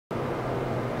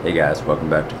Hey guys, welcome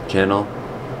back to the channel.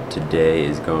 Today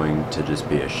is going to just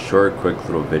be a short, quick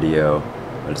little video.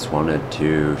 I just wanted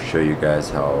to show you guys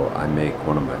how I make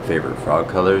one of my favorite frog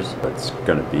colors. It's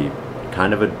going to be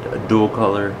kind of a dual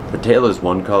color. The tail is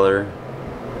one color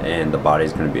and the body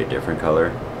is going to be a different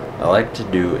color. I like to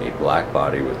do a black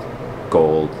body with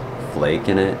gold flake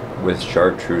in it with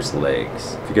chartreuse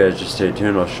legs. If you guys just stay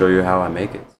tuned, I'll show you how I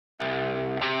make it.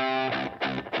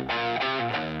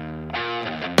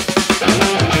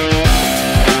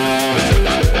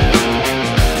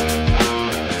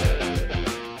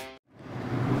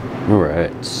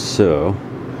 Alright, so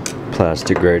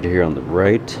plastic right here on the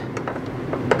right.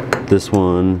 This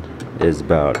one is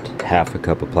about half a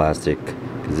cup of plastic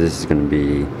because this is going to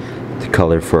be the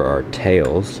color for our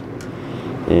tails.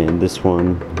 And this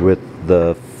one with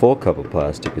the full cup of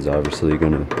plastic is obviously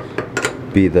going to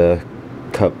be the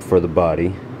cup for the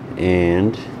body.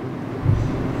 And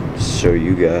show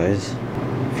you guys,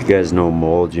 if you guys know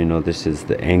mold, you know this is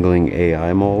the Angling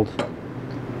AI mold.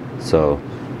 So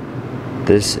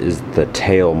this is the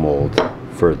tail mold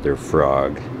for their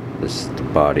frog. This is the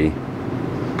body.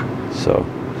 So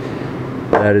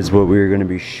that is what we're going to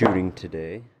be shooting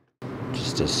today.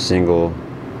 Just a single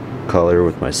color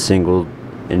with my single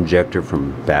injector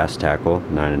from Basstackle,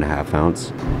 9.5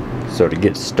 ounce. So to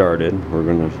get started, we're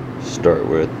going to start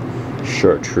with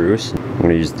chartreuse. I'm going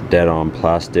to use the Dead On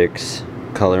Plastics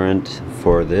colorant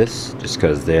for this, just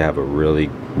because they have a really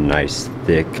nice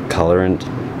thick colorant.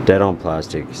 Dead On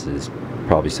Plastics is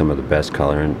probably some of the best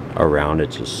colorant around.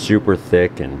 It's just super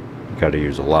thick, and you got to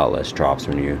use a lot less drops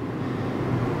when you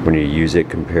use it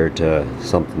compared to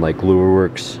something like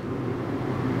Lureworks.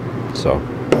 So,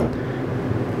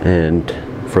 and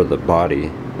for the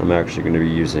body, I'm actually going to be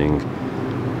using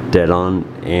Dead On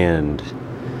and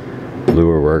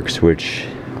Lureworks, which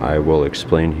I will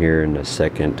explain here in a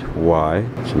second why.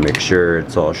 So make sure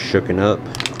it's all shooken up,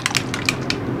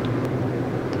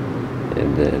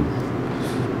 and then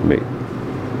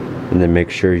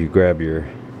make sure you grab your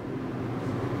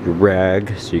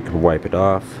rag so you can wipe it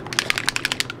off.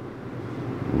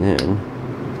 And then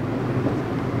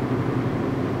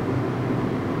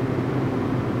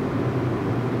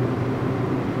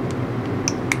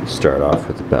start off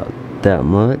with about that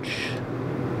much.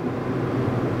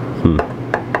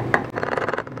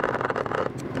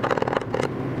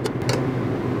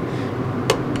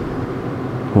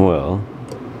 Well,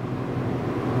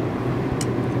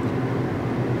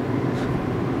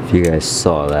 if you guys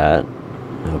saw that,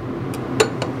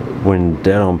 when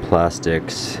Dead On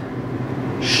Plastics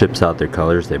ships out their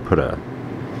colors, they put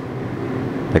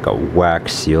like a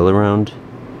wax seal around,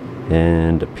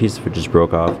 and a piece of it just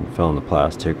broke off and fell in the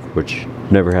plastic, which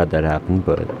never had that happen,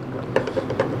 but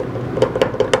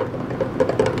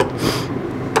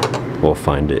we'll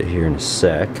find it here in a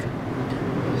sec.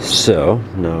 So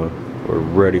now we're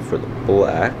ready for the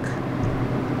black.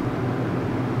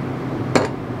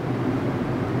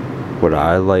 What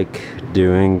I like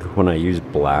doing when I use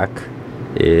black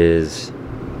is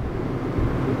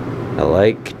I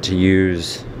like to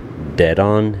use Dead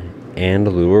On and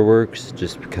Lureworks,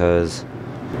 just because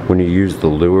when you use the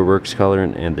Lureworks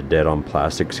colorant and the Dead On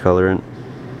Plastics colorant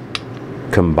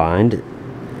combined,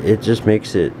 it just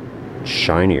makes it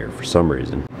shinier for some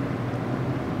reason.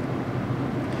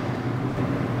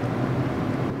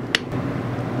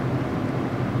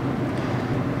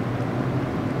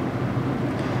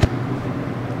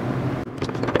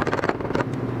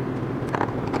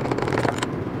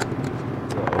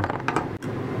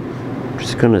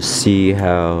 Gonna see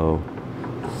how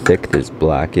thick this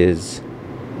black is,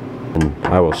 and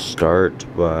I will start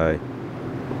by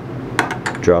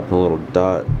dropping a little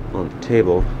dot on the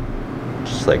table,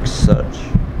 just like such.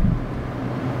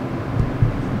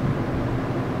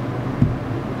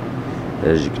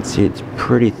 As you can see, it's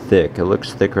pretty thick. It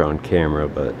looks thicker on camera,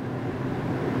 but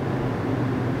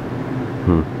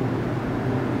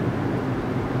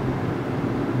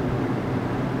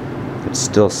it's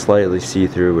still slightly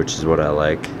see-through, which is what I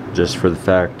like, just for the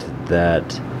fact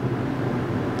that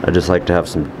I just like to have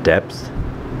some depth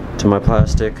to my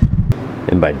plastic.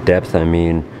 And by depth I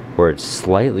mean where it's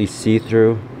slightly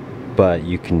see-through, but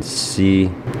you can see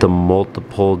the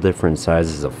multiple different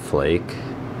sizes of flake.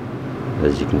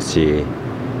 As you can see,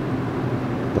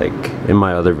 like in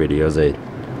my other videos,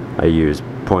 I use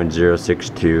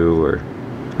 0.062, or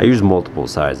I use multiple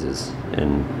sizes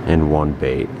in one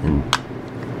bait, and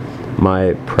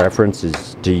my preference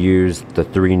is to use the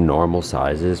 3 normal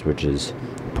sizes, which is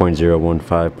 0.015,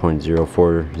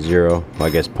 0.040, well, I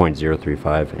guess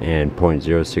 0.035, and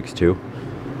 0.062.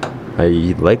 I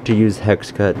like to use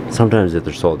hex cut. Sometimes if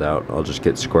they're sold out, I'll just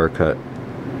get square cut.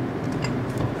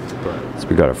 So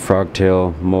we got a frog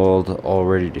tail mold all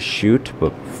ready to shoot,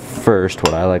 but first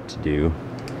what I like to do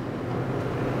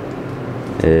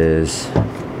is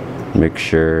make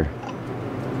sure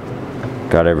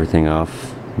got everything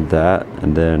off that,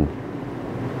 and then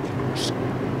just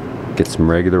get some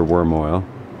regular worm oil,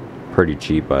 pretty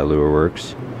cheap by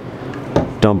Lureworks.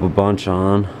 Dump a bunch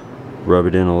on, rub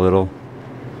it in a little,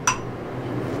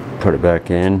 put it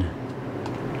back in,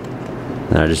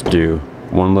 and I just do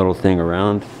one little thing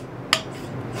around.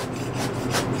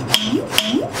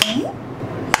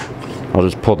 I'll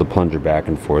just pull the plunger back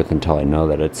and forth until I know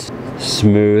that it's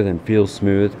smooth and feels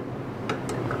smooth.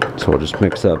 So I'll just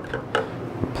mix up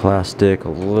the plastic a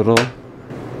little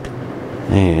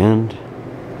and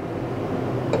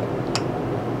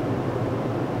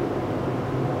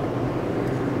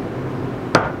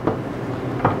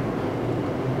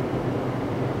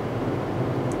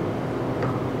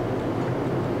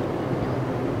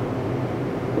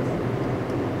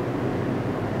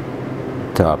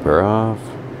top her off,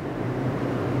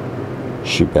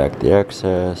 shoot back the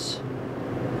excess,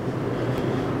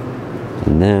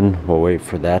 and then we'll wait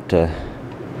for that to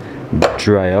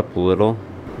dry up a little,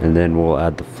 and then we'll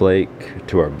add the flake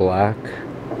to our black,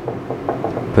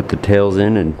 put the tails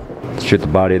in, and shoot the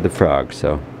body of the frog.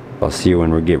 So I'll see you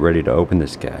when we get ready to open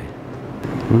this guy.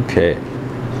 Okay,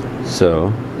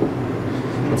 so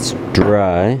it's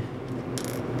dry,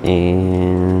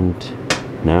 and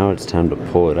now it's time to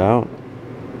pull it out,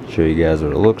 show you guys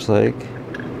what it looks like.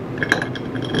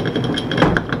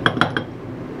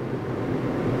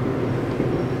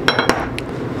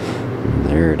 And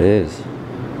there it is.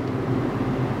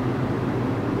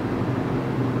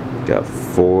 Got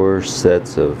 4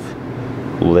 sets of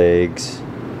legs,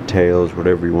 tails,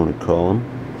 whatever you want to call them.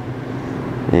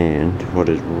 And what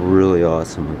is really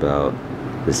awesome about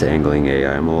this angling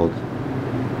AI mold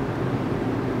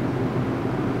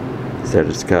is that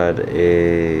it's got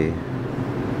a,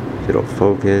 if it'll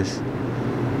focus,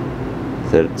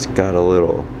 that it's got a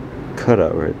little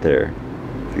cutout right there,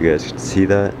 if you guys can see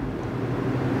that.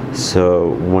 So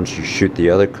once you shoot the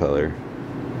other color,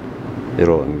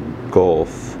 it'll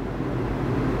engulf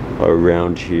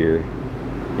around here,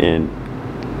 and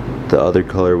the other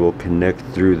color will connect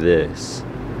through this,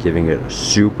 giving it a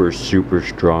super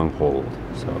strong hold.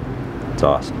 So it's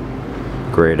awesome.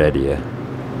 Great idea.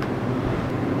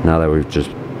 Now that we've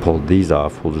just pulled these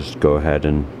off, we'll just go ahead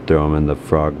and throw them in the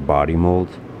frog body mold.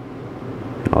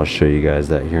 I'll show you guys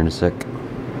that here in a sec.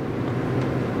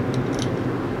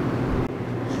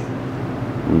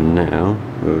 Now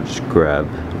we'll just grab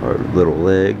our little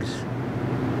legs,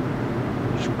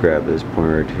 just grab this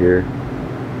point right here,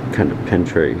 kind of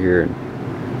pinch right here and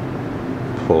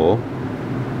pull.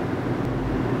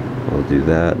 We'll do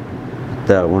that, put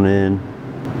that one in,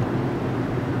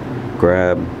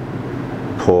 grab,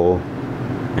 pull,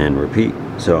 and repeat.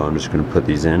 So I'm just going to put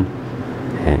these in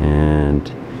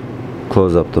and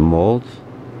close up the mold.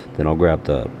 Then I'll grab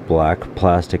the black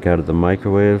plastic out of the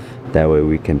microwave. That way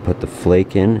we can put the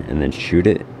flake in and then shoot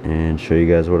it and show you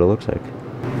guys what it looks like.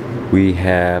 We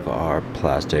have our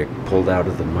plastic pulled out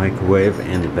of the microwave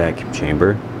and the vacuum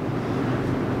chamber.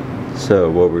 So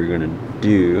what we're going to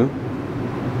do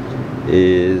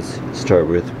is start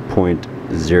with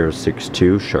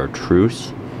 .062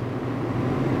 chartreuse.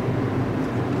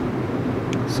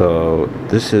 So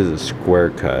this is a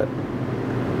square cut.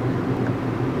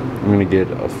 I'm going to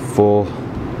get a full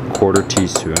 1/4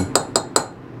 teaspoon.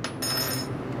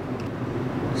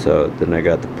 So then I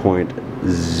got the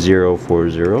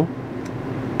 .040.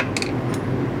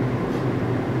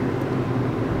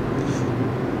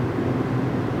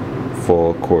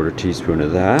 Full 1/4 teaspoon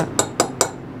of that.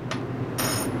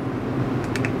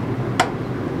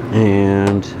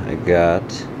 And I got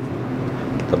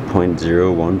the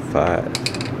 .015,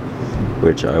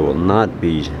 which I will not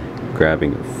be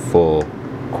grabbing a full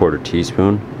 1/4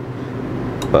 teaspoon,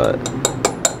 but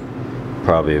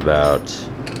probably about,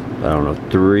 I don't know,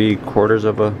 3/4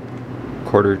 of a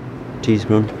 1/4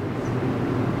 teaspoon.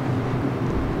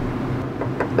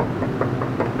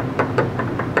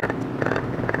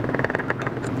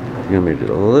 I'm gonna make it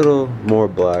a little more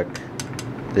black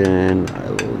than I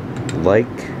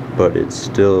like, but it's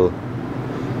still,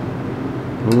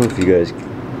 I don't know if you guys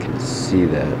can see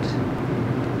that.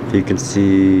 If you can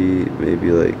see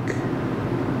maybe like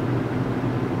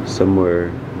somewhere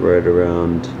right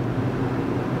around,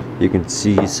 you can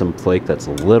see some flake that's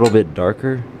a little bit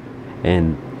darker,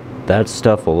 and that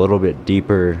stuff a little bit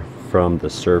deeper from the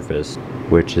surface,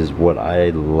 which is what I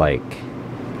like.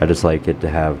 I just like it to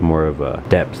have more of a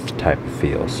depth type of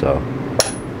feel. So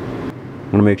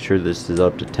I'm gonna make sure this is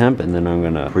up to temp, and then I'm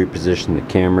gonna reposition the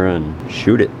camera and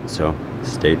shoot it. So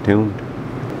Stay tuned.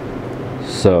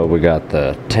 So we got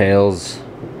the tails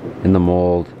in the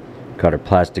mold, got our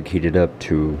plastic heated up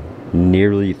to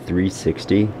nearly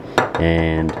 360,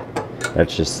 and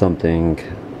that's just something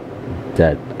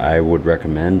that I would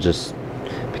recommend, just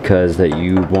because that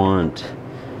you want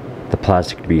the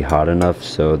plastic to be hot enough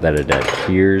so that it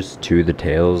adheres to the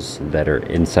tails that are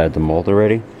inside the mold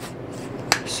already.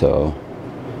 So,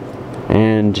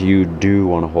 and you do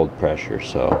want to hold pressure,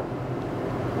 so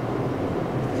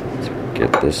let's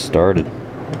get this started.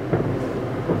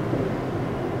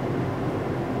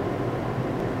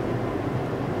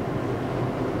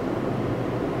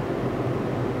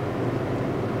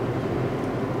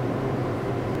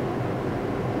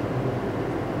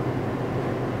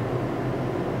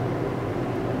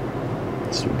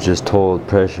 So just hold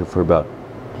pressure for about,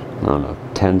 I don't know,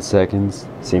 10 seconds.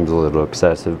 Seems a little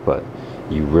excessive, but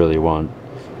you really want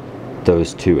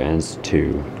those two ends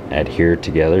to adhere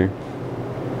together.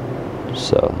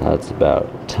 So that's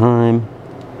about time.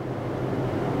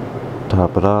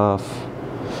 Top it off,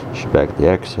 shoot back the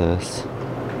excess,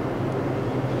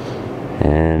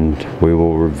 and we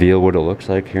will reveal what it looks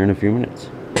like here in a few minutes.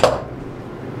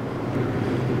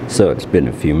 So it's been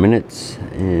a few minutes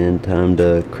and time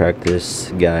to crack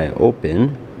this guy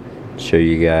open, show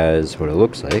you guys what it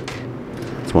looks like.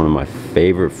 It's one of my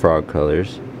favorite frog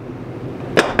colors.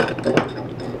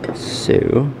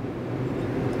 So,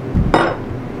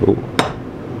 oh.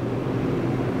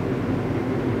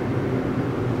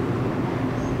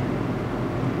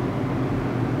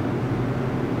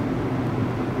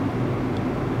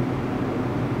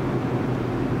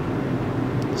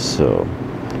 So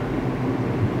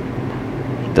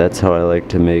that's how I like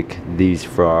to make these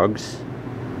frogs.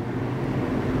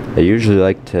 I usually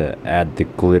like to add the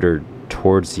glitter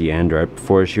towards the end right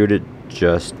before I shoot it,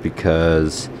 just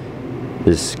because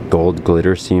this gold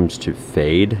glitter seems to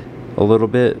fade a little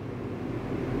bit.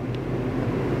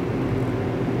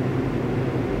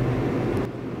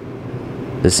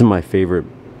 This is my favorite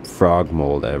frog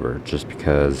mold ever, just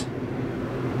because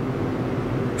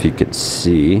if you could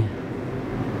see,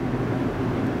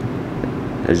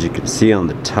 as you can see on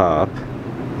the top,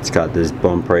 it's got this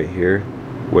bump right here,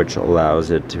 which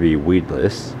allows it to be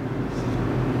weedless.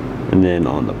 And then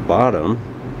on the bottom,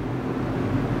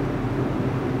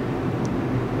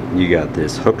 you got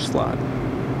this hook slot.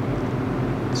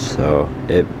 So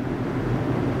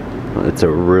it's a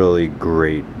really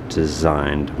great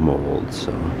designed mold.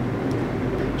 So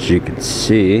as you can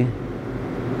see,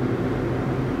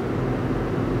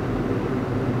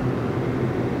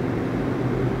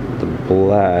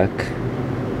 black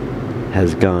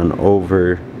has gone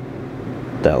over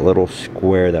that little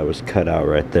square that was cut out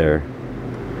right there,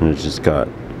 and it's just got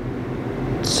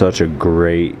such a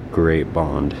great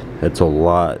bond. It's a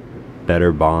lot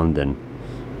better bond than,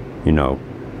 you know,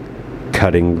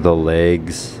 cutting the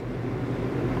legs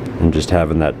and just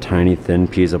having that tiny thin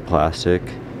piece of plastic.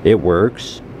 It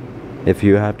works if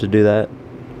you have to do that,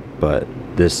 but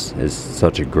this is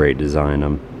such a great design.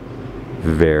 I'm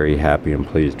very happy and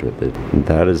pleased with it. And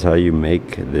that is how you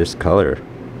make this color.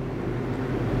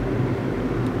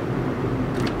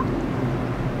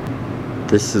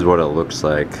 This is what it looks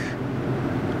like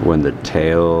when the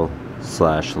tail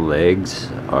slash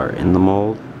legs are in the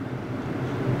mold.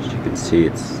 As you can see,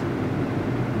 it's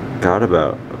got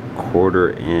about a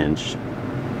 1/4 inch,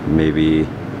 maybe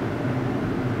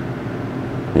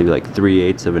like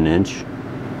 3/8 of an inch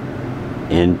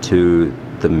into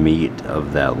the meat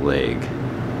of that leg.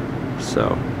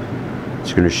 So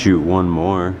just gonna shoot one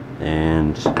more,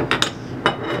 and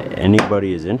if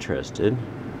anybody is interested,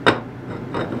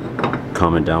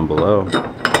 comment down below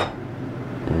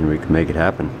and we can make it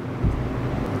happen.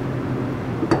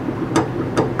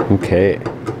 Okay,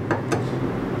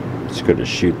 just gonna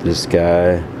shoot this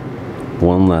guy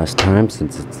one last time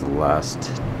since it's the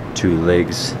last 2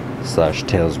 legs slash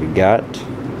tails we got.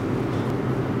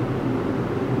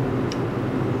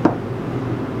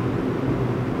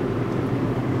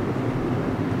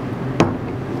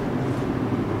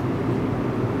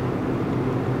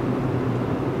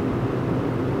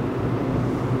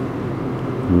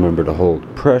 Remember to hold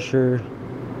pressure.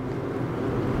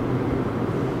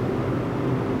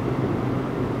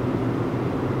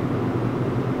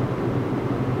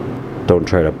 Don't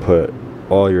try to put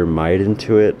all your might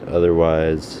into it,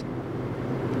 otherwise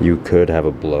you could have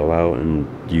a blowout, and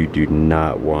you do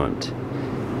not want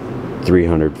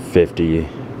 350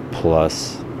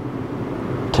 plus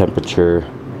temperature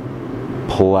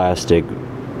plastic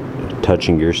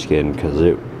touching your skin,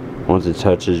 because once it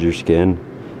touches your skin,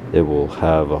 it will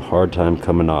have a hard time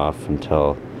coming off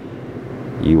until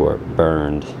you are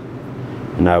burned.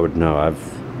 And I would know, I've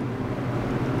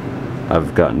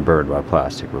I've gotten burned by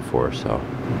plastic before, so.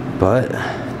 But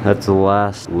that's the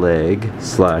last leg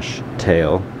slash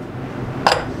tail.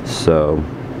 So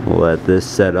we'll let this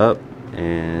set up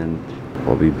and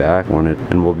we'll be back when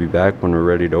we're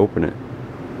ready to open it.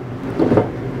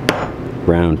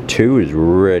 Round 2 is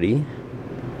ready.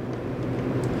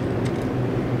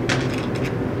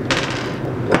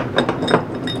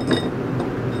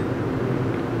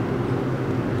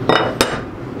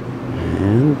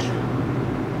 And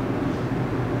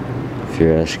if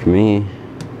you're asking me,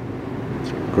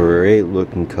 it's a great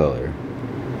looking color.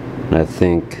 And I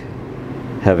think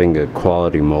having a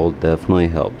quality mold definitely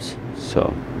helps.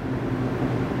 So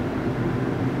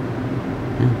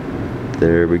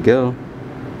there we go.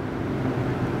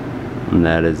 And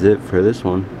that is it for this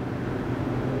one.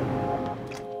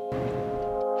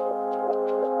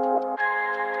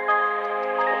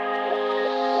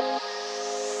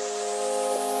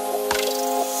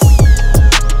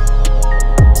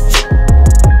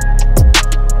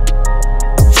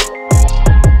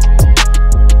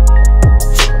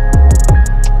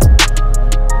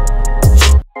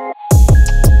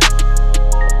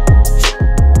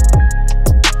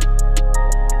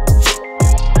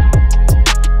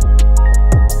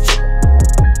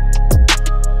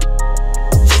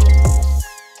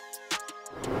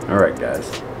 Alright guys,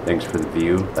 thanks for the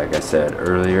view. Like I said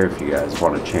earlier, if you guys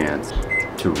want a chance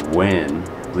to win,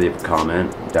 leave a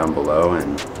comment down below,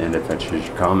 and if I choose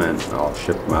your comment, I'll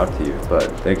ship them out to you. But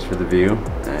thanks for the view,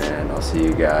 and I'll see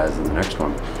you guys in the next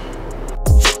one.